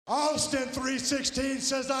Austin 316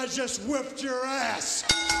 says I just whipped your ass.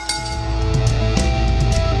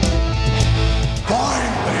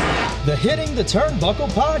 Finally. The Hitting the Turnbuckle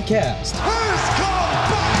Podcast. Who's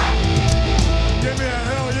come back? Give me a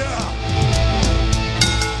hell yeah.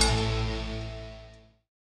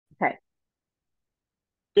 Okay.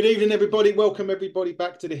 Good evening, everybody. Welcome, everybody,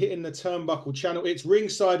 back to the Hitting the Turnbuckle channel. It's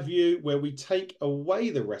Ringside View, where we take away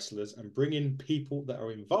the wrestlers and bring in people that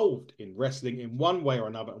are involved in wrestling in one way or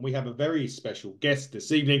another. And we have a very special guest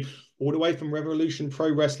this evening, all the way from Revolution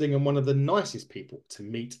Pro Wrestling, and one of the nicest people to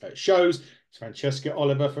meet at shows. It's Francesca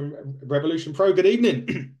Oliver from Revolution Pro. Good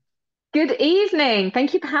evening. Good evening.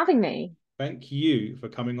 Thank you for having me. Thank you for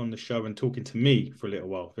coming on the show and talking to me for a little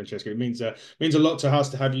while, Francesca. It means a lot to us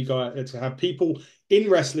to have you guys, to have people in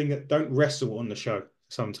wrestling that don't wrestle on the show.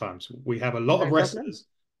 Sometimes we have a lot of wrestlers,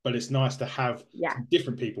 but it's nice to have some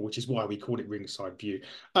different people, which is why we called it Ringside View.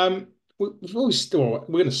 We're going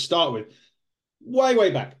to start with way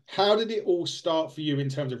back. How did it all start for you in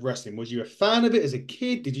terms of wrestling? Was you a fan of it as a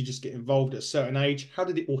kid? Did you just get involved at a certain age? How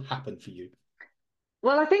did it all happen for you?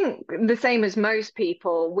 Well, I think the same as most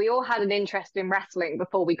people, we all had an interest in wrestling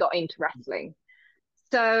before we got into wrestling.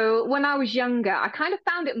 So when I was younger, I kind of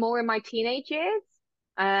found it more in my teenage years.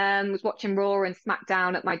 Was watching Raw and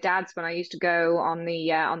SmackDown at my dad's when I used to go on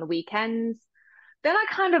the weekends. Then I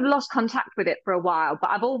kind of lost contact with it for a while, but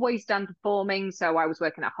I've always done performing. So I was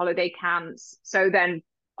working at holiday camps. So then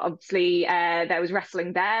obviously there was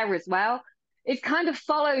wrestling there as well. It's kind of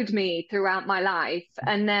followed me throughout my life.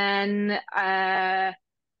 And then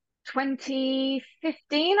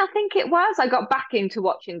 2015, I think it was, I got back into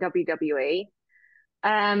watching WWE.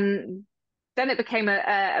 Then it became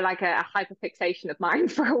a hyperfixation of mine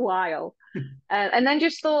for a while. And then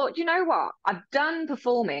just thought, you know what? I've done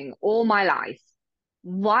performing all my life.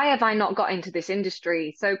 Why have I not got into this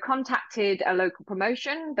industry? So contacted a local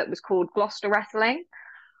promotion that was called Gloucester Wrestling.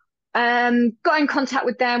 Got in contact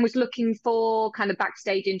with them, was looking for kind of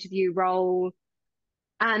backstage interview role,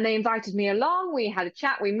 and they invited me along. We had a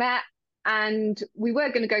chat, we met, and we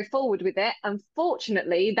were going to go forward with it.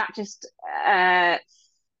 Unfortunately, that just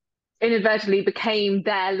inadvertently became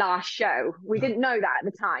their last show. We didn't know that at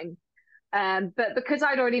the time. But because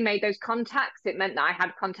I'd already made those contacts, it meant that I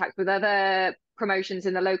had contacts with other promotions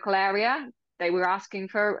in the local area. They were asking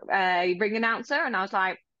for a ring announcer, and I was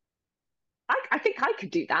like, I think I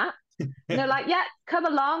could do that. And they're like, yeah, come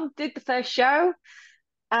along. Did the first show.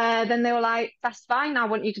 Then they were like, that's fine. I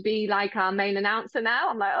want you to be like our main announcer now.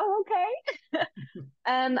 I'm like, oh, okay.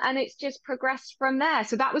 And it's just progressed from there.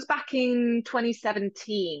 So that was back in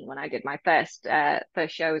 2017 when I did my first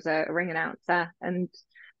show as a ring announcer. And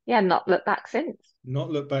yeah, not looked back since. Not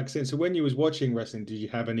looked back since. So when you was watching wrestling, did you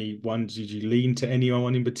have any ones? Did you lean to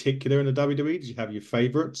anyone in particular in the WWE? Did you have your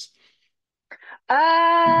favorites?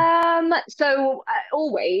 So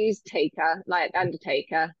always Taker, like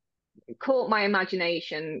Undertaker, caught my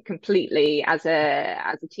imagination completely as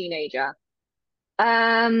a teenager.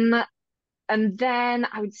 And then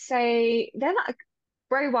I would say then like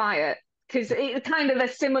Bray Wyatt, because it's kind of a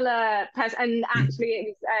similar person, and actually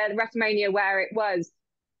it was WrestleMania where it was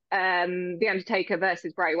the Undertaker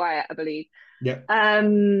versus Bray Wyatt, I believe. Yeah.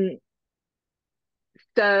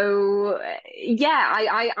 So yeah,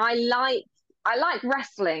 I like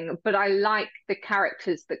wrestling, but I like the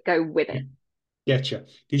characters that go with it. Getcha.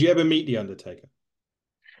 Did you ever meet The Undertaker?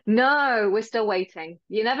 No, we're still waiting.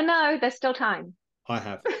 You never know. There's still time. I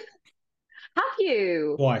have. Have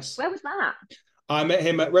you? Twice. Where was that? I met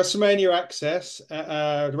him at WrestleMania Access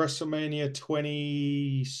at WrestleMania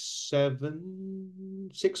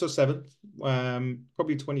 27, 6 or 7,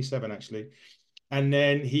 probably 27 actually. And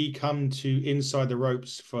then he come to Inside the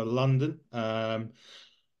Ropes for London.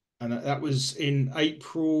 And that was in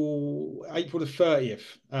April the 30th,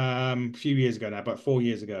 a few years ago now, about 4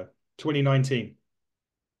 years ago, 2019.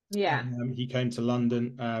 Yeah. He came to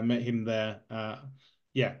London, met him there.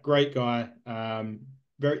 Yeah, great guy.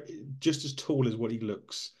 Very just as tall as what he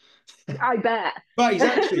looks. I bet. But he's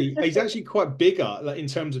actually quite bigger, like in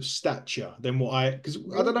terms of stature than because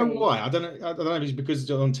I don't know why. I don't know if it's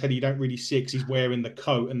because on telly you don't really see it because he's wearing the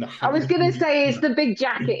coat and the hat. I was gonna say it's the big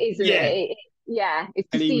jacket, isn't it? Yeah, it's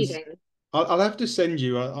deceiving. I'll have to send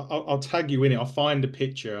you. I'll tag you in it. I'll find a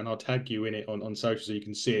picture and I'll tag you in it on social so you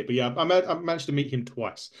can see it. But yeah, I managed to meet him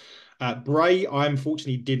twice. Bray, I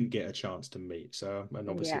unfortunately didn't get a chance to meet. So, and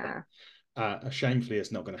obviously, shamefully,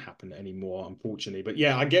 it's not going to happen anymore, unfortunately. But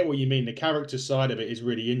yeah, I get what you mean. The character side of it is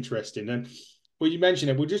really interesting. And well, you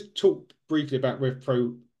mentioned it. We'll just talk briefly about Rev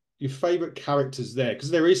Pro. Your favorite characters there,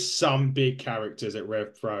 because there is some big characters at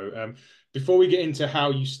Rev Pro. Before we get into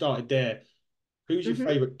how you started there. Who's your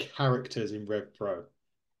favorite characters in Rev Pro?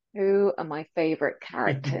 Who are my favorite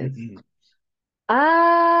characters?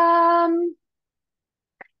 Um,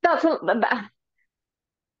 that's not,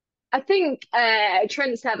 I think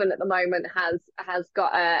Trent Seven at the moment has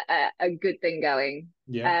got a good thing going.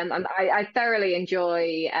 Yeah. And I thoroughly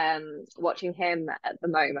enjoy watching him at the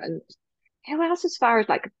moment. Who else as far as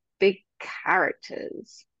like big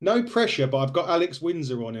characters? No pressure, but I've got Alex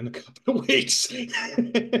Windsor on in a couple of weeks.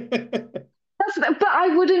 But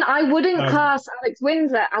I wouldn't No, class Alex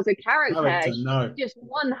Windsor as a character. character, She's no. just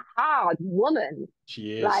one hard woman.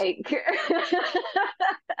 She is. Like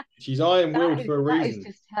She's iron-willed for a that is reason.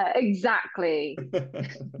 just her. Exactly.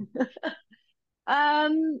 Yeah,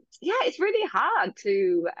 it's really hard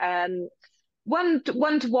to one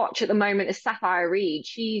to watch at the moment is Sapphire Reed.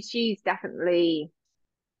 She's definitely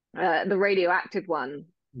the radioactive one.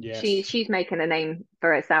 Yes. She's making a name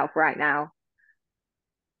for herself right now.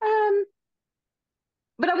 Um,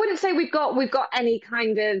 but I wouldn't say we've got any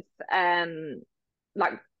kind of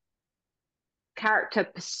like character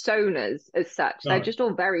personas as such. They're No. just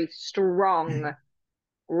all very strong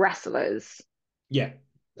wrestlers. Yeah,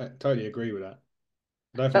 I totally agree with that.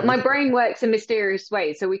 I don't But think my there's... brain works in mysterious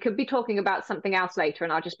ways, so we could be talking about something else later,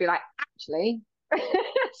 and I'll just be like, actually.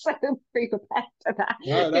 So be prepared for that.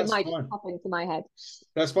 No, It that's might just fine. pop into my head.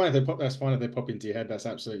 That's fine if they pop. That's fine if they pop into your head. That's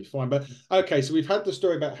absolutely fine. But okay, so we've had the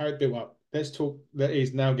story about how it built up. Let's talk. That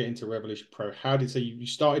is now get into Revolution Pro. How did so you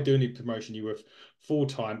started doing the promotion? You were full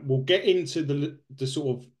time. We'll get into the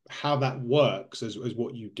sort of how that works as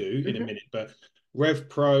what you do in a Mhm. minute. But Rev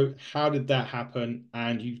Pro, how did that happen?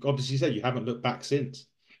 And you obviously said you haven't looked back since.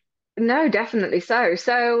 No, definitely so.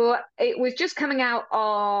 So it was just coming out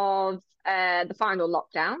of the final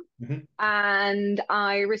lockdown, Mhm. and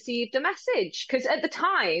I received a message because at the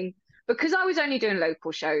time, because I was only doing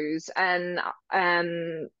local shows and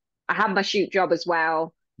I had my shoot job as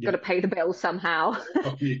well, got Yeah. to pay the bills somehow.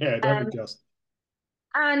 Oh, yeah. Don't Um, adjust.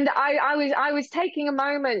 and I was taking a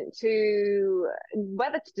moment to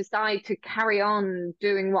whether to decide to carry on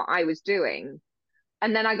doing what I was doing.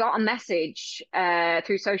 And then I got a message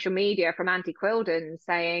through social media from Auntie Quilden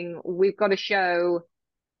saying, "We've got a show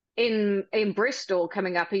in Bristol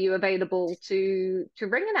coming up. Are you available to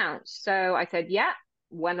ring announce?" So I said, "Yeah."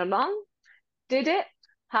 Went along, did it.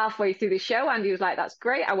 Halfway through the show, Andy was like, "That's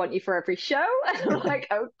great. I want you for every show." And I'm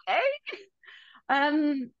like, "Okay."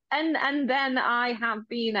 And then I have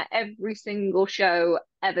been at every single show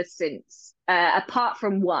ever since, apart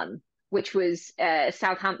from one, which was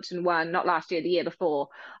Southampton one, not last year, the year before.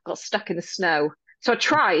 I got stuck in the snow. So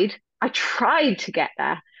I tried to get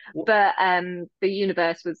there, but the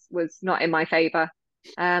universe was not in my favor.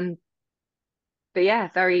 Um, but yeah,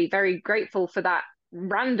 very, very grateful for that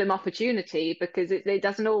random opportunity because it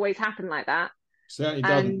doesn't always happen like that. Certainly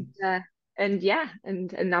And doesn't. and yeah,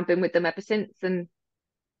 and I've been with them ever since and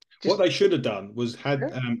What just they should have done was had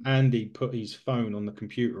Andy put his phone on the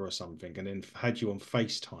computer or something and then had you on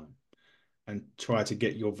FaceTime and try to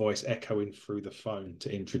get your voice echoing through the phone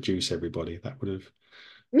to introduce everybody. That would have...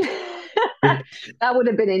 that would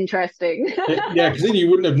have been interesting. Yeah, because then you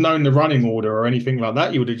wouldn't have known the running order or anything like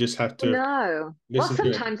that. You would have just had to have No. Well, listened to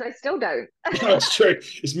it. sometimes I still don't. That's true.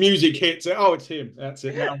 It's music hits. Oh, it's him. That's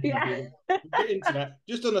it. Now I'm going to Yeah. do that. We'll get into that.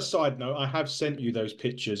 Just on a side note, I have sent you those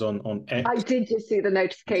pictures on I X. did just see the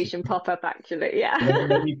notification pop up actually. Yeah.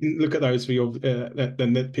 You can look at those for your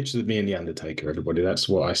then the pictures of me and the Undertaker, everybody. That's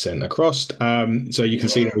what I sent across. So you can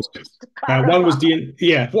see those. To One was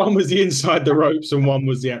clarify. one was the inside the ropes, and one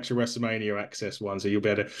was the actual WrestleMania access one. So you'll be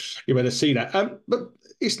able to see that. But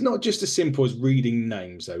it's not just as simple as reading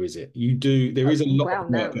names, though, is it? There is a lot of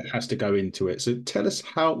Well, work no. that has to go into it. So tell us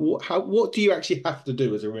what do you actually have to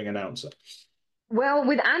do as a ring announcer? Well,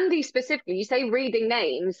 with Andy specifically, you say reading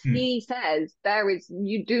names. Hmm. He says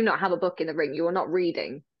you do not have a book in the ring. You are not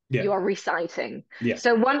reading. Yeah, You are reciting. yeah,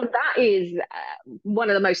 So that is one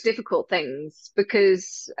of the most difficult things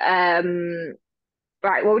because right,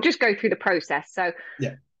 well, we'll just go through the process. So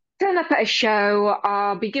yeah, turn up at a show,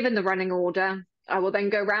 I'll be given the running order. I will then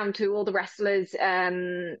go round to all the wrestlers,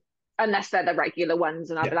 unless they're the regular ones,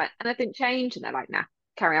 and I'll yeah, be like, anything change? And they're like, nah,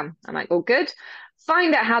 carry on. I'm like, all good.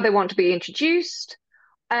 Find out how they want to be introduced.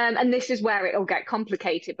 And this is where it'll get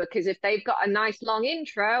complicated because if they've got a nice long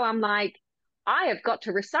intro, I'm like, I have got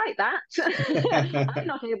to recite that. I'm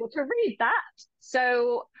not able to read that.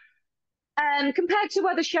 So compared to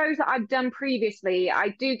other shows that I've done previously, I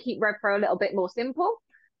do keep RevPro a little bit more simple,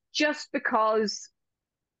 just because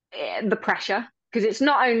the pressure. Because it's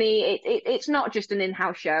not only it's not just an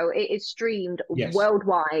in-house show; it is streamed yes,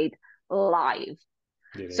 worldwide live.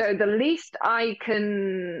 it is. So the least I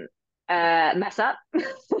can mess up,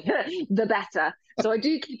 the better. So I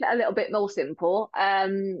do keep it a little bit more simple.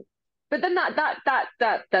 But then that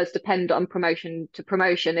does depend on promotion to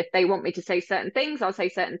promotion. If they want me to say certain things, I'll say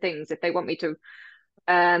certain things. If they want me to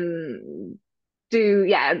do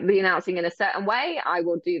the announcing in a certain way, I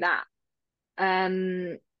will do that.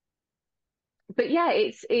 But yeah,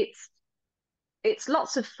 it's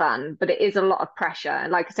lots of fun, but it is a lot of pressure.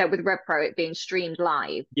 And like I said, with RevPro, it being streamed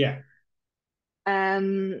live. Yeah.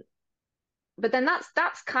 But then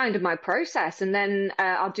that's kind of my process. And then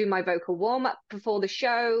I'll do my vocal warm up before the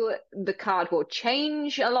show. The card will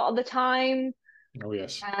change a lot of the time. Oh,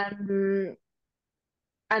 yes.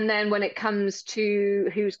 And then when it comes to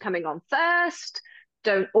who's coming on first,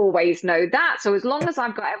 don't always know that. So as long as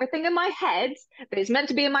I've got everything in my head that it's meant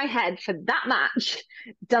to be in my head for that match,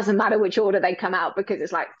 doesn't matter which order they come out, because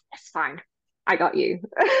it's like, it's fine. I got you.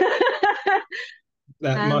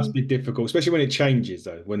 That must be difficult, especially when it changes,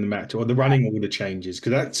 though, when the match or the running order changes,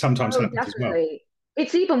 because that sometimes happens definitely. as well.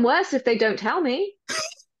 It's even worse if they don't tell me.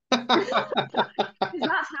 That's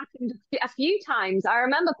happened a few times. I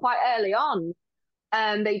remember quite early on,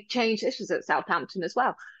 they changed. This was at Southampton as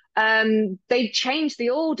well. They changed the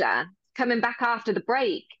order coming back after the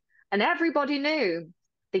break, and everybody knew.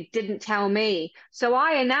 They didn't tell me, so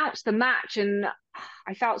I announced the match, and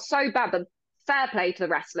I felt so bad. But fair play to the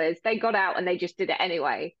wrestlers; they got out and they just did it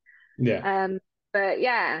anyway. Yeah. But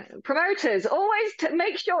yeah, promoters always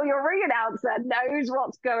make sure your ring announcer knows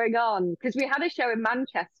what's going on, because we had a show in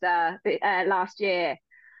Manchester last year,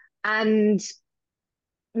 and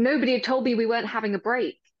nobody had told me we weren't having a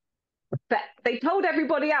break. But they told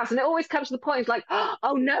everybody else, and it always comes to the point, it's like,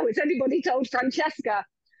 oh no, has anybody told Francesca?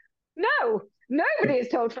 No, nobody has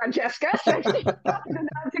told Francesca. So she started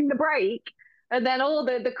announcing the break, and then all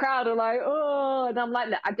the crowd are like, oh, and I'm like,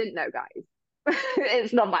 no, I didn't know, guys.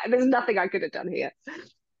 It's not there's nothing I could have done here.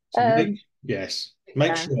 So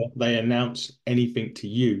make sure they announce anything to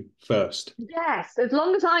you first. Yes, as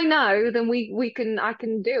long as I know, then I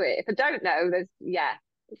can do it. If I don't know,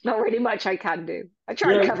 it's not really much I can do. I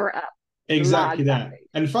try to cover it up. Exactly that.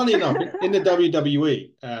 And funny enough, in the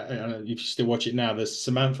WWE, if you still watch it now, there's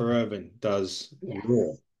Samantha Irvin does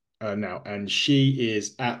Raw now, and she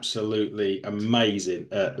is absolutely amazing.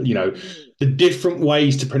 The different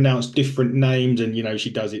ways to pronounce different names, and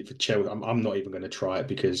she does it for Chelsea. I'm not even going to try it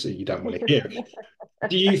because you don't want to hear it.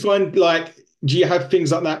 Do you find do you have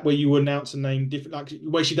things like that where you announce a name different, like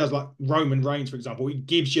where she does like Roman Reigns, for example? It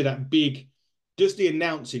gives you that big. Just the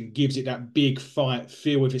announcing gives it that big fight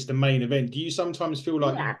feel if it's the main event. Do you sometimes feel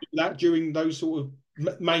like you do that during those sort of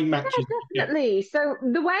main matches? Yeah, definitely. So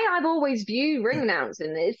the way I've always viewed ring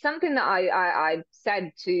announcing is something that I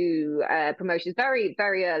said to promotions very,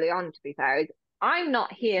 very early on, to be fair, is I'm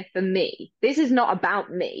not here for me. This is not about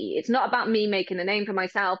me. It's not about me making a name for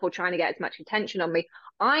myself or trying to get as much attention on me.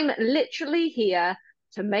 I'm literally here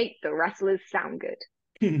to make the wrestlers sound good.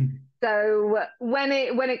 So when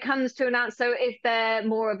it comes to announce, so if they're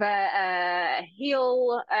more of a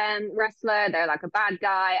heel wrestler, they're like a bad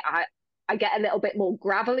guy, I get a little bit more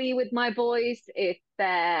gravelly with my voice. If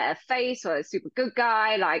they're a face or a super good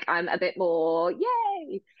guy, like I'm a bit more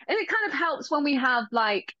yay. And it kind of helps when we have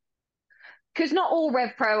because not all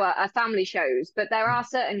Rev Pro are family shows, but there are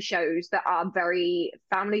certain shows that are very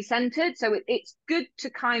family centered. So it's good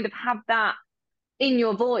to kind of have that in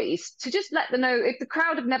your voice to just let them know, if the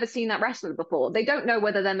crowd have never seen that wrestler before, they don't know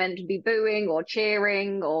whether they're meant to be booing or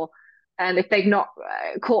cheering, or if they've not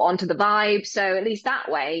caught on to the vibe. So at least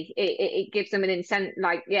that way it gives them an incentive,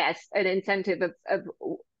 an incentive of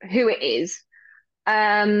who it is.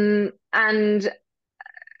 And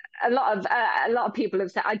a lot of people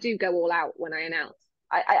have said I do go all out when I announce.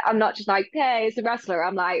 I'm not just like, hey, it's a wrestler.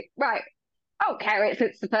 I'm like, right, I don't care if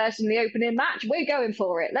it's the person in the opening match. We're going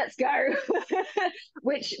for it. Let's go.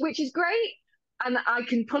 which is great. And I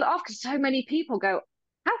can pull it off because so many people go,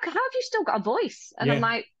 how have you still got a voice? And I'm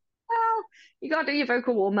like, well, you got to do your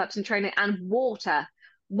vocal warm-ups and training. And water.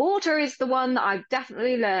 Water is the one that I've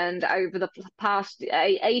definitely learned over the past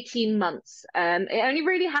 18 months. It only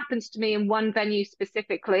really happens to me in one venue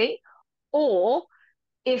specifically, or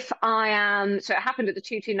if I am, so it happened at the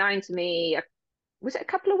 229 to me, was it a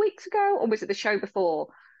couple of weeks ago or was it the show before?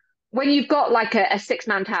 When you've got like a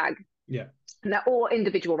six-man tag, and they're all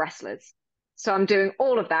individual wrestlers. So I'm doing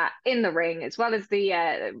all of that in the ring as well as the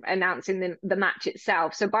announcing the match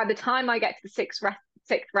itself. So by the time I get to the sixth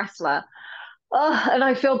wrestler, and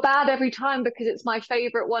I feel bad every time because it's my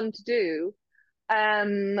favorite one to do,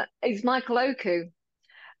 is Michael Oku.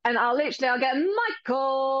 And I'll get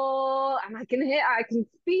Michael, and I can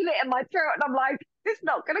feel it in my throat, and I'm like, it's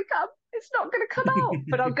not gonna come out,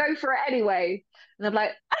 but I'll go for it anyway. And I'm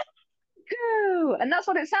like, Woo! And that's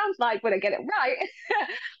what it sounds like when I get it right.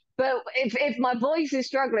 But if my voice is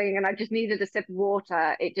struggling and I just needed a sip of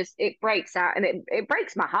water, it breaks out, and it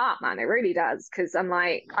breaks my heart, man. It really does, because I'm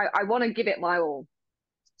like, I want to give it my all.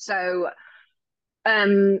 So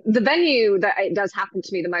the venue that it does happen to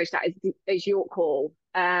me the most at is York Hall.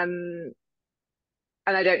 And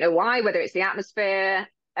I don't know why, whether it's the atmosphere.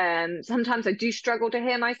 Sometimes I do struggle to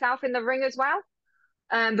hear myself in the ring as well.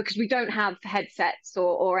 Because we don't have headsets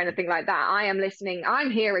or anything like that. I am listening,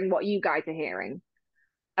 I'm hearing what you guys are hearing.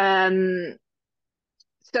 Um,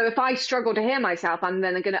 so if I struggle to hear myself, I'm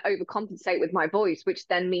then going to overcompensate with my voice, which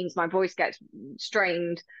then means my voice gets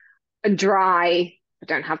strained and dry. I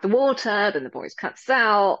don't have the water, then the voice cuts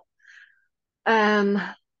out. Um,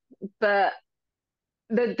 but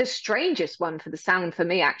the strangest one for the sound for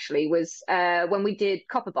me actually was when we did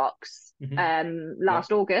Copper Box Yeah.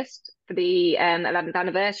 last August for the 11th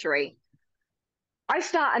anniversary. I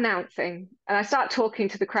start announcing and I start talking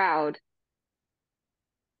to the crowd.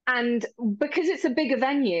 And because it's a bigger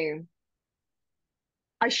venue,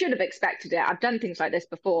 I should have expected it. I've done things like this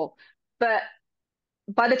before. But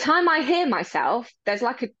by the time I hear myself, there's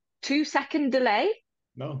like a 2 second delay.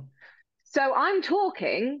 No. So I'm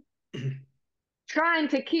talking, trying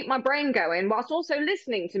to keep my brain going whilst also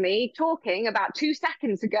listening to me talking about 2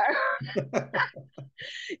 seconds ago.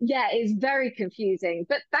 Yeah, it's very confusing.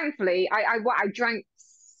 But thankfully, I drank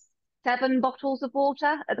 7 bottles of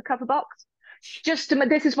water at the Copper Box. This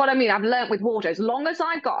is what I mean. I've learnt with water. As long as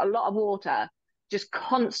I've got a lot of water, just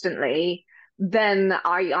constantly, then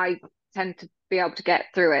I tend to be able to get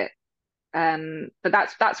through it. But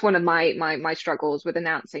that's one of my struggles with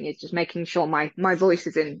announcing, is just making sure my voice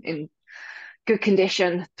is in good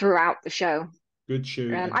condition throughout the show. Good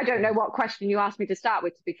shoe. I don't know what question you asked me to start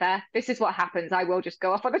with, to be fair. This is what happens. I will just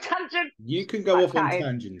go off on a tangent. You can go Start off on chatting.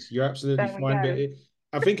 tangents. You're absolutely There we fine. But go.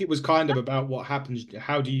 I think it was kind of about what happens.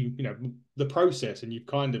 How do you, the process, and you've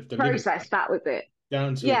kind of delivered Process, that was it.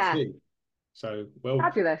 down to a Yeah, T. So, well,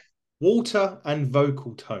 fabulous. water and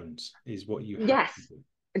vocal tones is what you have Yes. to do.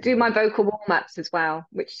 I do my vocal warm-ups as well,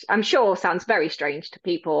 which I'm sure sounds very strange to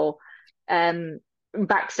people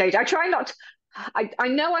backstage. I try not to, I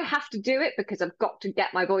know I have to do it because I've got to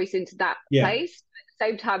get my voice into that Yeah. place. At the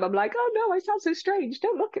same time, I'm like, oh no, I sound so strange.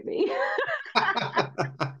 Don't look at me.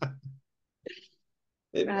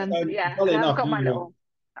 But yeah, Funny I've enough, got my you little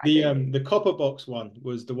I do. the copper box one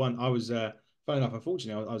was the one I was. Funny enough,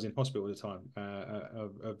 unfortunately, I was in hospital at the time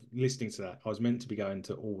of listening to that. I was meant to be going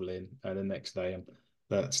to All In the next day, and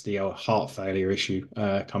that's the heart failure issue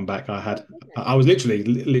come back. I was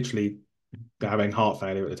literally having heart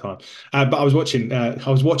failure at the time, but I was watching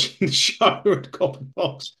the show at Copper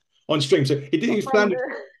Box on stream, so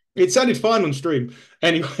it sounded fine on stream.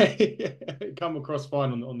 Anyway, it come across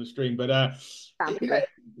fine on the stream, but Fabulous.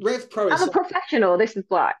 Rev Pro I'm a itself, professional. This is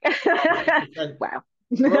why. Wow.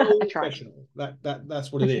 I try. professional.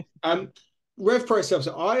 That's what it is. Rev Pro itself.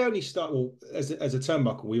 So I only started, well, as a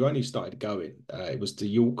turnbuckle, we only started going. It was the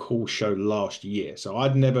York Hall show last year. So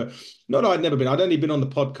I'd never been. I'd only been on the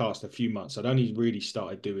podcast a few months. I'd only really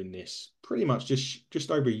started doing this pretty much just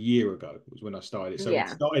over a year ago was when I started. So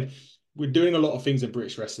Yeah. we're doing a lot of things in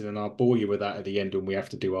British wrestling, and I'll bore you with that at the end when we have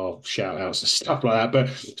to do our shout outs and stuff like that. But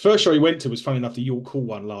the first show we went to was, funny enough, the York Hall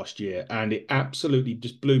one last year, and it absolutely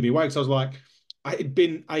just blew me away because I was like, it had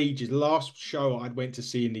been ages. The last show I'd went to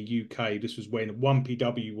see in the UK, this was when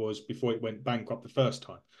 1PW was, before it went bankrupt the first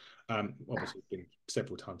time. Obviously, it's been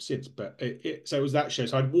several times since, but so it was that show.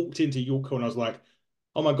 So I'd walked into York Hall and I was like,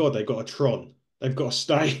 oh my God, they've got a Tron. They've got to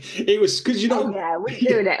stay. It was because, Oh yeah, we're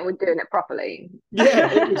doing it. We're doing it properly. yeah,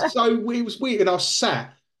 it was weird. And I was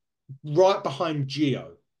sat right behind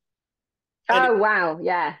Gio. Oh wow,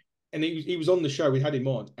 yeah. And he was on the show. We had him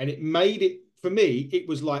on, and it made it for me. It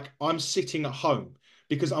was like I'm sitting at home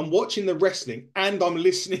because I'm watching the wrestling and I'm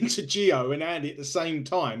listening to Gio and Andy at the same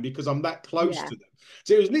time because I'm that close Yeah. to them.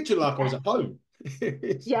 So it was literally like I was Yeah. at home.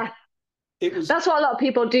 Yeah. It was. That's what a lot of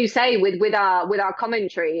people do say with our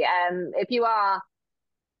commentary. If you are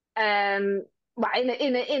well,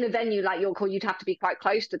 in a venue like York Hall, you'd have to be quite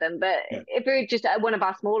close to them. But Yeah. if you're just at one of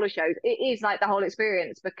our smaller shows, it is like the whole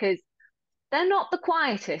experience because they're not the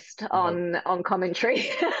quietest No. on commentary.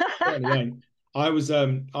 Certainly ain't. I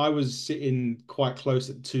was sitting quite close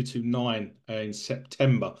at 229 in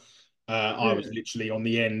September. I was Mm. literally on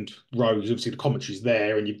the end rows. Obviously, the commentary's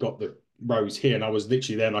there, and you've got the rows here, and I was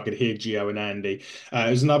literally there, and I could hear Gio and Andy.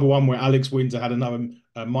 There's another one where Alex Windsor had another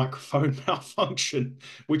microphone malfunction,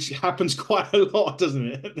 which happens quite a lot, doesn't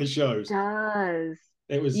it, at the shows? Does.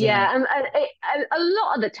 It was Yeah, a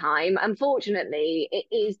lot of the time, unfortunately, it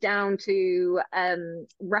is down to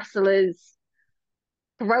wrestlers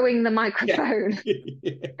throwing the Yeah. microphone.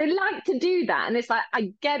 Yeah. They like to do that. And it's like,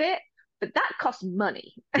 I get it, but that costs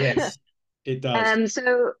money. Yes, it does.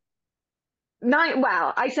 So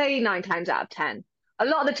I say 9 times out of 10. A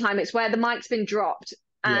lot of the time it's where the mic's been dropped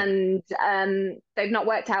Yeah. and they've not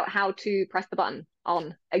worked out how to press the button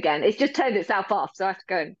on again. It's just turned itself off, so I have to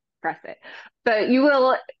go and press it. But you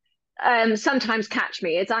will sometimes catch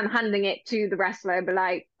me as I'm handing it to the wrestler and be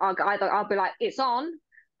like, I'll be like, it's on,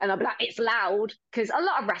 and I'll be like, it's loud, because a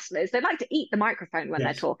lot of wrestlers, they like to eat the microphone when they're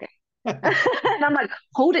Yes. talking. And I'm like,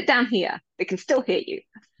 hold it down here. They can still hear you.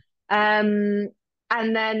 And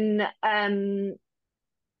then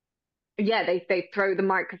yeah, they throw the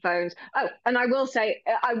microphones. Oh, and I will say,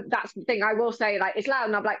 that's the thing. I will say, like, it's loud,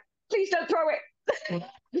 and I'm like, please don't throw it.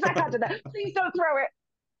 Please don't throw it,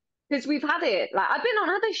 because we've had it. Like, I've been on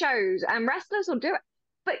other shows, and wrestlers will do it,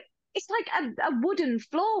 but it's like a wooden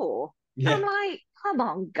floor. Yeah. I'm like, come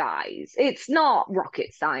on, guys, it's not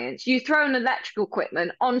rocket science. You throw an electrical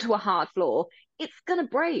equipment onto a hard floor, it's gonna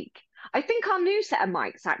break. I think our new set of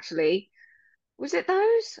mics actually, was it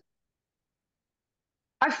those?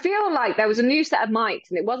 I feel like there was a new set of mics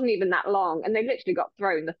and it wasn't even that long, and they literally got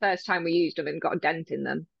thrown the first time we used them and got a dent in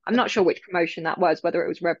them. I'm not sure which promotion that was, whether it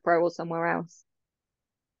was Rev Pro or somewhere else.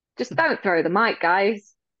 Just don't throw the mic,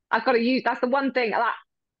 guys. I've got to use, that's the one thing. Like,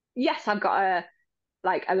 yes, I've got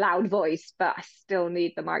a loud voice, but I still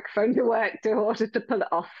need the microphone to work to order to pull it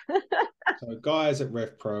off. So guys at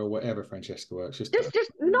Rev Pro, whatever Francesca works, just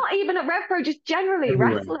Not even at Rev Pro, just generally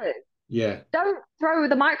everywhere. wrestlers. Yeah. Don't throw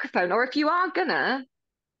the microphone, or if you are gonna,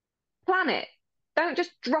 plan it. Don't just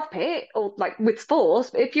drop it or like with force.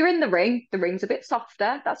 But if you're in the ring's a bit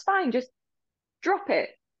softer, that's fine. Just drop it.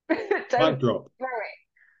 Mic Don't drop. throw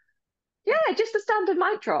it. Yeah, just a standard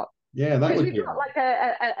mic drop. Yeah, that Because would we've be got like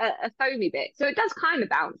a foamy bit. So it does kind of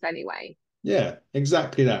bounce anyway. yeah,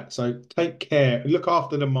 exactly that. So take care. Look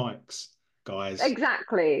after the mics, guys.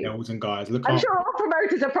 Exactly. Girls and guys. Look I'm after sure our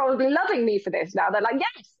promoters are probably loving me for this now. They're like,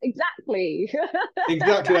 yes, exactly.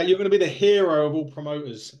 exactly that. You're going to be the hero of all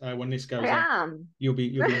promoters when this goes on. I am. You'll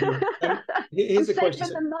be I'm here's a saving question.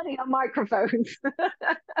 the money on microphones.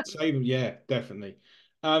 Save, yeah, definitely.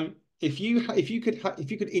 If you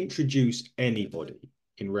could introduce anybody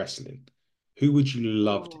in wrestling, who would you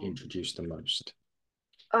love to Oh, introduce the most?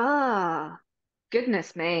 ah,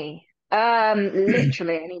 goodness me.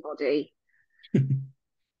 Literally anybody. Yeah,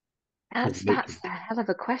 That's a hell of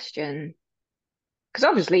a question. Because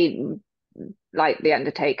obviously, like the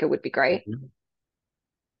Undertaker would be great. literally.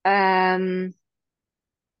 Um,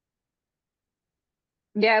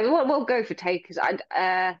 yeah, we'll go for Takers. I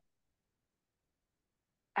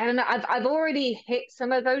don't know. I've already hit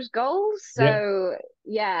some of those goals, Yeah. so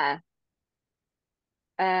yeah.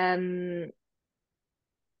 Um,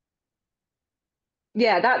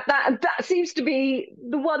 yeah, that seems to be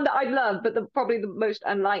the one that I love, but probably the most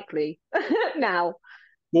unlikely now.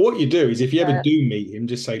 Well, what you do is if you ever Uh, do meet him,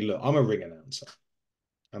 just say, look, I'm a ring announcer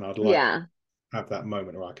and I'd like to yeah. have that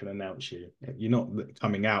moment where I can announce you. You're not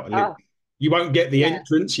coming out. Oh, You won't get the yeah.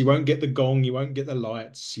 entrance, you won't get the gong, you won't get the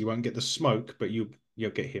lights, you won't get the smoke, but you'll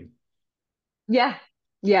get him. Yeah.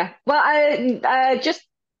 Yeah. Well, I just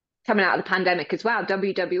coming out of the pandemic as well,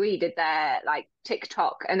 WWE did their like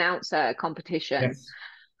TikTok announcer competition, Yes.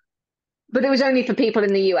 but it was only for people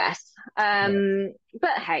in the US. Yeah.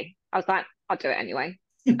 But hey, I was like, I'll do it anyway.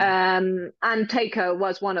 And Taker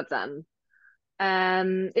was one of them.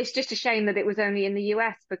 It's just a shame that it was only in the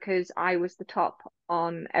US because I was the top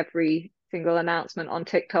on every single announcement on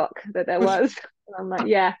TikTok that there was. And I'm like,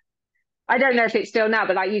 yeah. I don't know if it's still now,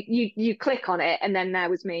 but like you click on it and then there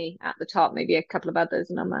was me at the top, maybe a couple of others,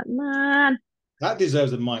 and I'm like, man, That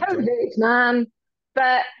deserves a mic drop. COVID, man.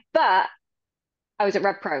 But I was at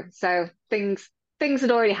Rev Pro, so things had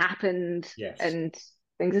already happened Yes. and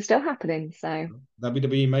things are still happening. So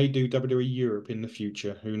WWE may do WWE Europe in the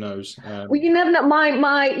future. Who knows? well, you never know. My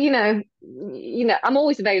I'm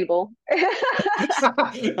always available.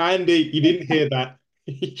 Andy, you didn't hear that.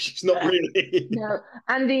 She's not really. No,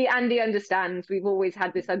 Andy understands. We've always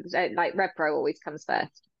had this like Rev Pro always comes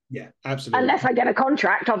first. Yeah, absolutely. Unless I get a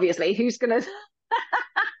contract, obviously. Who's gonna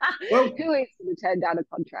Well, who is gonna turn down a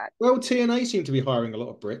contract? well, TNA seem to be hiring a lot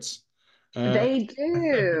of Brits. They At the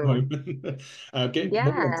do. moment. Get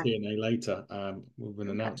more on Yeah. TNA later with an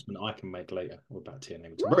Okay. announcement I can make later about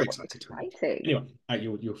TNA, which I'm Ooh, very excited to make. exciting.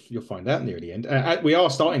 Anyway, you'll find out near the end. We are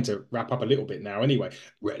starting to wrap up a little bit now. Anyway,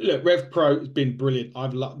 look, Rev Pro has been brilliant.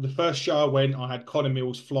 I've loved the first show I went. I had Connor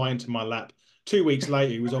Mills fly into my lap. 2 weeks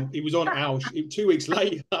later, he was on our 2 weeks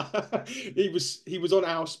later. he was on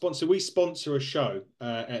our sponsor. We sponsor a show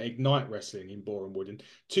at Ignite Wrestling in Borehamwood, and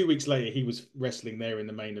 2 weeks later he was wrestling there in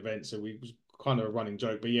the main event. So we was kind of a running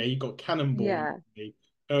joke, but yeah, he got cannonball Yeah. in the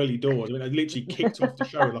early doors. I mean, it literally kicked off the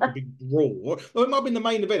show like a big brawl. Well, it might have been the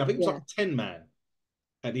main event. I think it was like Yeah. a 10-man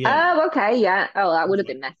at the end. Oh, okay. Yeah. Oh, that would have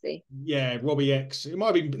been messy. Yeah, Robbie X. It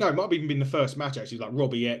might have been no, it might have even been the first match actually, like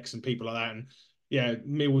Robbie X and people like that. And yeah,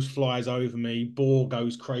 Mills flies over me, Boar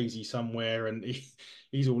goes crazy somewhere, and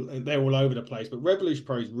they're all over the place. But Revolution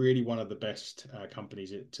Pro is really one of the best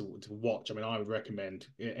companies to watch. I mean, I would recommend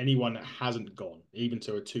anyone that hasn't gone, even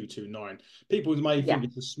to a 229. People may Yeah. think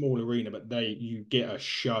it's a small arena, but you get a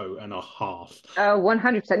show and a half. Oh,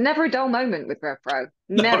 100%. Never a dull moment with RevPro.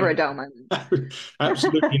 Never No, a dull moment.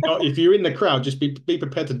 absolutely not. If you're in the crowd, just be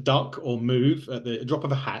prepared to duck or move at the drop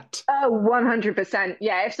of a hat. Oh, 100%.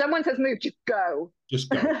 Yeah. If someone says move, just go. Just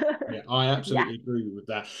go. Yeah, I Yeah. absolutely agree with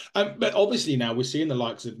that. But obviously now we're seeing the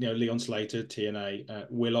likes of Leon Slater, TNA,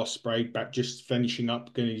 Will Ospreay back just finishing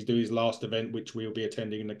up, going to do his last event, which we'll be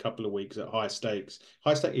attending in a couple of weeks at High Stakes.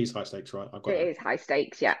 High Stakes is High Stakes, right? I've got It that. is high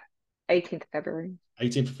stakes. Yeah. 18th of February.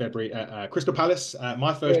 18th of February at Crystal Palace.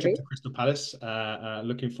 My first trip Really? to Crystal Palace.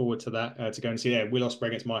 Looking forward to that, to go and see Will Ospreay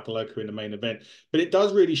against Michael Oku in the main event. But it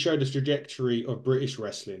does really show the trajectory of British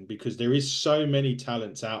wrestling because there is so many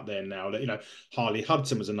talents out there now that, Harley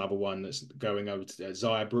Hudson was another one that's going over to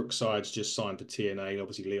Zaya Brookside's just signed to TNA.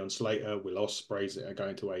 Obviously, Leon Slater, Will Ospreay's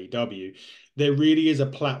going to AEW. There really is a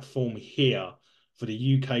platform here for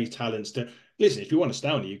the UK talents to listen. If you want to stay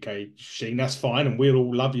on the UK scene, that's fine, and we'll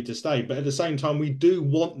all love you to stay. But at the same time, we do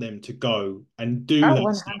want them to go and do Oh,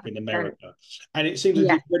 that stuff in 100%. America. And it seems as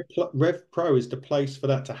Yeah. if Rev Pro is the place for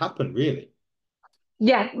that to happen, really.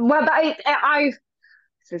 Yeah. Well,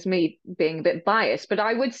 this is me being a bit biased, but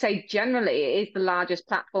I would say generally it is the largest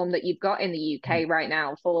platform that you've got in the UK right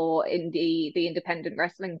now for the independent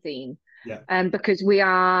wrestling scene. Yeah. Because we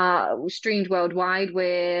are streamed worldwide.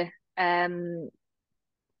 We're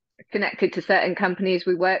connected to certain companies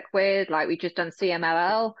we work with, like we just done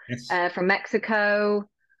CMLL Yes. from Mexico.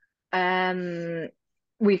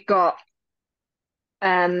 We've got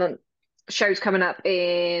shows coming up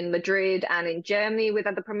in Madrid and in Germany with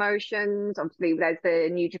other promotions. Obviously, there's the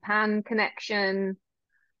New Japan connection.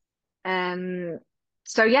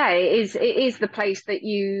 So yeah, it is the place that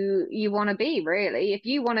you want to be, really. If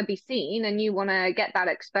you want to be seen and you want to get that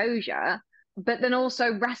exposure, but then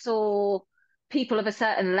also wrestle people of a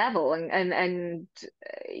certain level and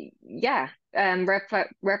yeah, Rev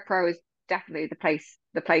Pro is definitely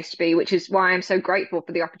the place to be, which is why I'm so grateful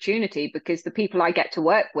for the opportunity because the people I get to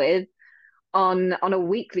work with on a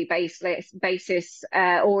weekly basis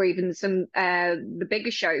or even some the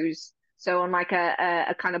bigger shows, so on like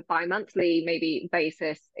a kind of bi-monthly maybe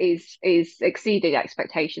basis, is exceeded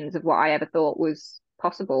expectations of what I ever thought was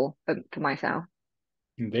possible for myself.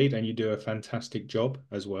 Indeed, and you do a fantastic job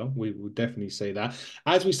as well. We will definitely say that.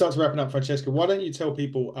 As we start to wrapping up, Francesca, why don't you tell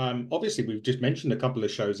people, obviously we've just mentioned a couple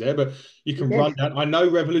of shows there, but you can run down. I know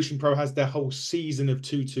Revolution Pro has their whole season of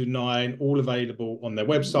 229 all available on their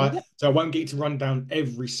website, Yep. so I won't get you to run down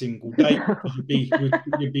every single day because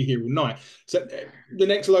you'd be here all night. So the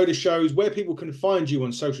next load of shows, where people can find you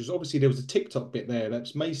on socials, obviously there was a TikTok bit there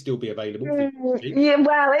that may still be available for you to see. Yeah,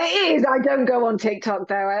 well, it is. I don't go on TikTok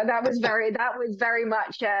though. That was very much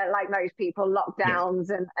like most people, Yes, lockdowns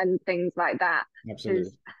and things like that. absolutely.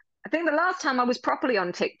 Because I think the last time I was properly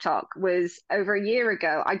on TikTok was over a year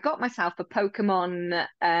ago. I got myself a Pokemon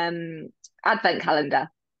advent calendar.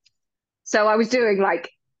 So I was doing like,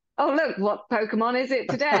 oh look, what Pokemon is it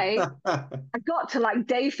today? I got to like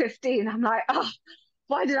day 15. I'm like, oh,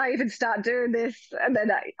 why did I even start doing this? And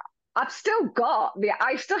then I still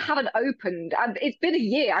haven't opened. And it's been a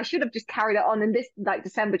year. I should have just carried it on. And this like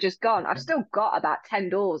December just gone. I've still got about 10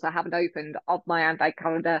 doors I haven't opened of my advent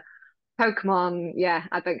calendar. Pokemon, yeah,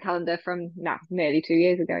 advent calendar from nearly 2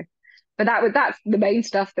 years ago. But that's the main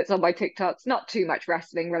stuff that's on my TikToks. Not too much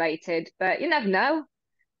wrestling related, but you never know.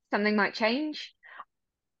 Something might change.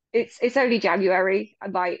 It's only January. I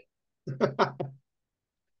might get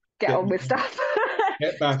Get, on with stuff.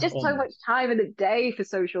 get It's back just so on. much time in the day for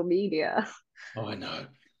social media. Oh, I know.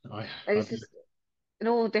 And it's just in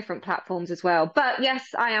all different platforms as well. But yes,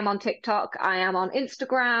 I am on TikTok. I am on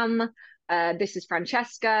Instagram. This is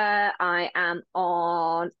Francesca. I am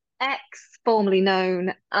on X, formerly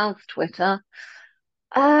known as Twitter.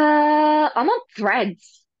 I'm on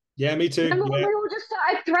Threads. Yeah, me too. Remember when Yeah, we all just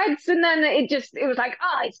started Threads, and then it was like,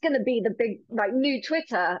 oh, it's gonna be the big like new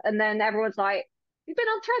Twitter, and then everyone's like, you've been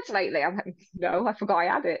on Threads lately? I'm like, no, I forgot I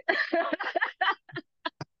had it.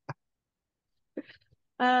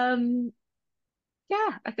 um, yeah,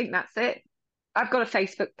 I think that's it. I've got a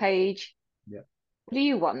Facebook page. yeah. What do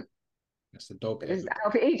you want? That's the dog This is evidence.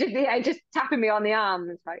 Alfie. He just tapping me on the arm.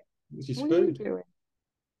 It's like, This is what are you food. doing?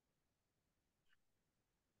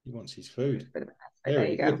 He wants his food. There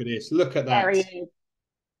you go. Look at this. Look at There that. he is.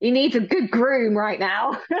 He needs a good groom right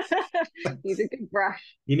now. He's a good brush.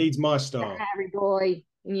 He needs my star. Hairy boy.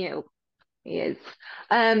 He is.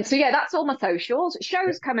 So yeah, that's all my socials.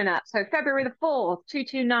 Shows coming up. So February the 4th,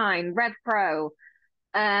 229, Rev Pro.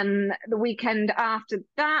 The weekend after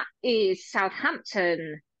that is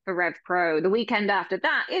Southampton for Rev Pro. The weekend after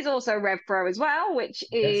that is also Rev Pro as well, which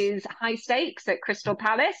Yes. is high stakes at Crystal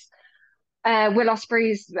Palace. Will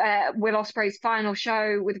Ospreay's final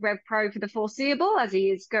show with Rev Pro for the foreseeable as he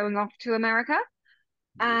is going off to America.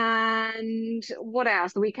 And what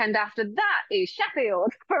else? The weekend after that is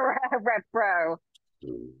Sheffield for Rev Pro.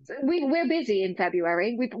 So we're busy in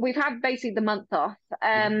February. We've had basically the month off.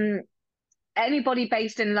 Anybody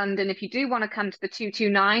based in London, if you do want to come to the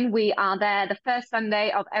 229, we are there the first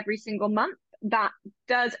Sunday of every single month. That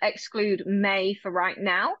does exclude May for right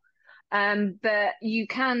now. But you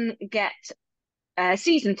can get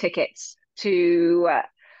season tickets to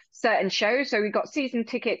certain shows. So we've got season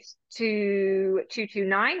tickets to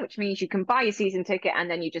 229, which means you can buy your season ticket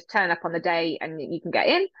and then you just turn up on the day and you can get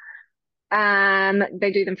in.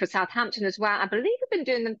 They do them for Southampton as well. I believe they've been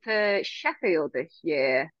doing them for Sheffield this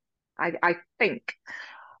year, I think.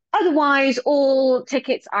 Otherwise, all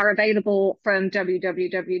tickets are available from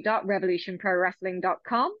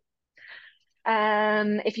www.revolutionprowrestling.com.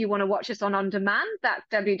 If you want to watch us on demand, that's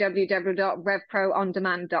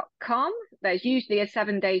www.revproondemand.com. There's usually a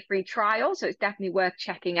 7-day free trial, so it's definitely worth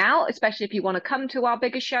checking out, especially if you want to come to our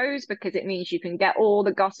bigger shows, because it means you can get all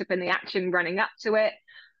the gossip and the action running up to it,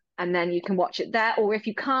 and then you can watch it there. Or if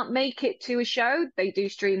you can't make it to a show, they do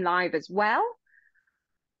stream live as well.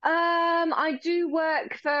 I do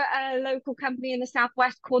work for a local company in the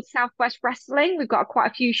Southwest called Southwest Wrestling. We've got quite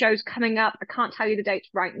a few shows coming up. I can't tell you the dates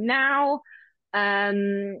right now.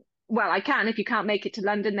 Well, I can if you can't make it to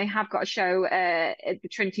London. They have got a show at the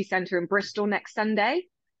Trinity Centre in Bristol next Sunday.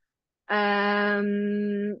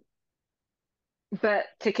 But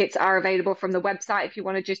tickets are available from the website if you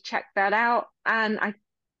want to just check that out. And I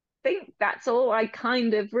think that's all I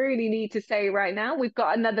kind of really need to say right now. We've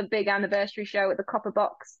got another big anniversary show at the Copper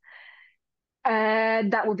Box.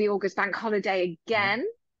 That will be August Bank Holiday again.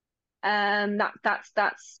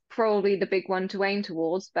 That's probably the big one to aim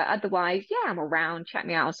towards. But otherwise, yeah, I'm around. Check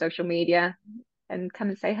me out on social media and come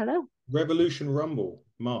and say hello. Revolution Rumble,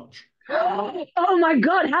 March. Oh my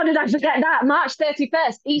God, how did I forget that? March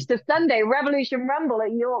 31st, Easter Sunday, Revolution Rumble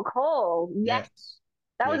at York Hall. Yes.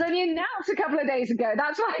 That was only announced a couple of days ago.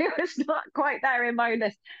 That's why it was not quite there in my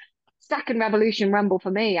list. Second Revolution Rumble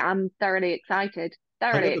for me. I'm thoroughly excited.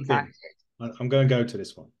 Thoroughly excited. I'm going to go to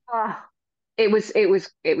this one. Oh, it was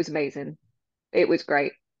amazing. It was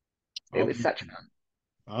great. It was such fun.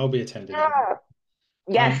 I'll be attending. Oh,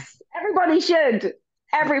 yes, everybody should.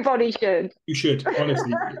 Everybody should. You should,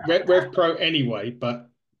 honestly. Rev Pro anyway, but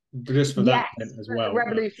just for that as well.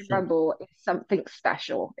 Revolution Rumble is something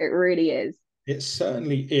special. It really is. It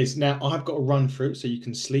certainly is. Now I've got to run through, so you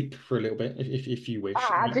can sleep for a little bit if you wish.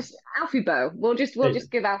 Just Alfie Bow. We'll just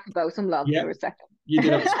give Alfie Bow some love for a second. You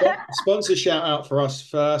did a sponsor shout out for us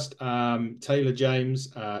first. Taylor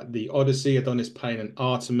James, the Odyssey, Adonis Payne and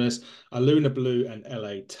Artemis, Aluna Blue and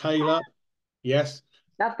LA Taylor. Yes.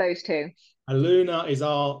 Love those two. Aluna is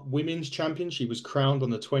our women's champion. She was crowned on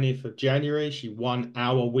the 20th of January. She won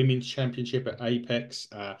our women's championship at Apex.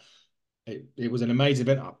 It was an amazing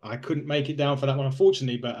event. I couldn't make it down for that one,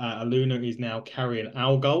 unfortunately, but Aluna is now carrying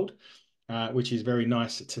our gold, which is very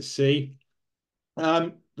nice to see.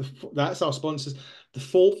 That's our sponsors. The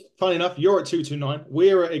fourth, funny enough, you're at 229.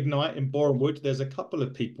 We're at Ignite in Borehamwood. There's a couple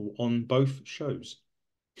of people on both shows.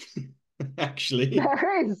 Actually.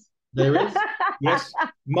 There is. Yes.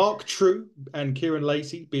 Mark True and Kieran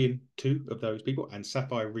Lacey being two of those people, and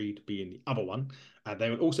Sapphire Reed being the other one. They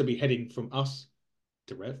will also be heading from us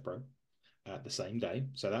to Rev Pro the same day.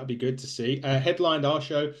 So that would be good to see. Headlined our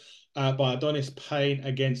show by Adonis Payne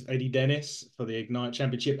against Eddie Dennis for the Ignite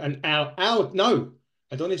Championship. And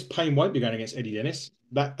Adonis Payne won't be going against Eddie Dennis.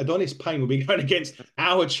 That Adonis Payne will be going against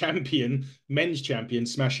our champion, men's champion,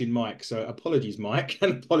 Smashing Mike. So apologies, Mike,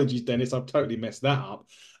 and apologies, Dennis. I've totally messed that up.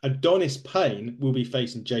 Adonis Payne will be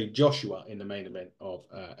facing Jay Joshua in the main event of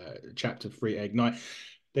Chapter 3 Ignite.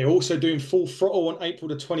 They're also doing Full Throttle on April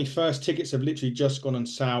the 21st. Tickets have literally just gone on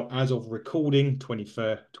sale as of recording,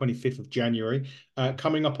 25th of January.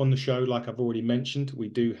 Coming up on the show, like I've already mentioned, we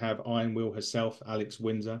do have Iron Will herself, Alex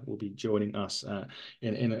Windsor, will be joining us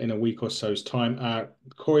in a week or so's time.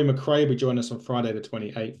 Corey McRae will be joining us on Friday the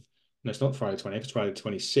 28th. No, it's not Friday the 28th, it's Friday the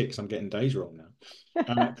 26th. I'm getting days wrong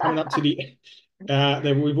now. Coming up to the...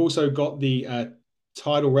 we've also got the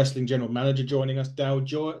Tidal Wrestling General Manager joining us. Dow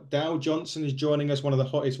Johnson is joining us, one of the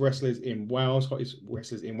hottest wrestlers in Wales.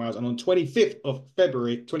 And on 21st of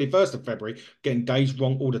February, getting days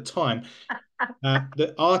wrong all the time,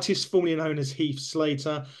 the artist formerly known as Heath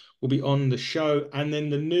Slater will be on the show. And then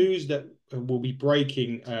the news that will be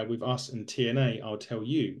breaking with us and TNA, I'll tell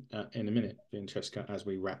you in a minute, Francesca, as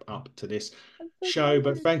we wrap up to this show.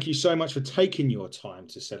 But thank you so much for taking your time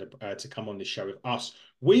to come on this show with us.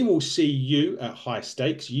 We will see you at High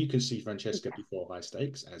Stakes. You can see Francesca before High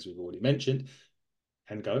Stakes, as we've already mentioned.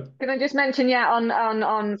 And go. Can I just mention,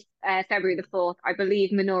 on February the 4th, I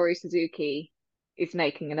believe Minoru Suzuki is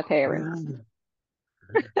making an appearance.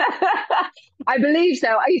 I believe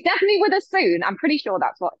so. He's definitely with us soon. I'm pretty sure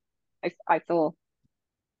that's what I saw.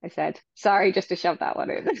 I said. Sorry, just to shove that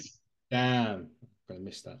one in. Damn, I'm gonna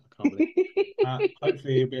miss that. I can't believe.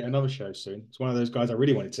 Hopefully, he'll be at another show soon. It's one of those guys I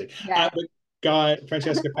really wanted to see. Yeah.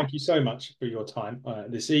 Francesca, thank you so much for your time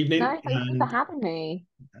this evening. No, thank you for having me.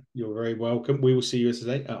 You're very welcome. We will see you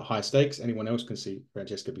today at High Stakes. Anyone else can see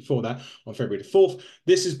Francesca before that on February the 4th.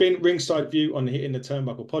 This has been Ringside View on the Hitting the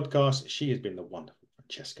Turnbuckle podcast. She has been the wonderful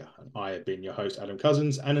Francesca, and I have been your host, Adam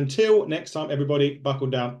Cousins. And until next time, everybody,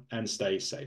 buckle down and stay safe.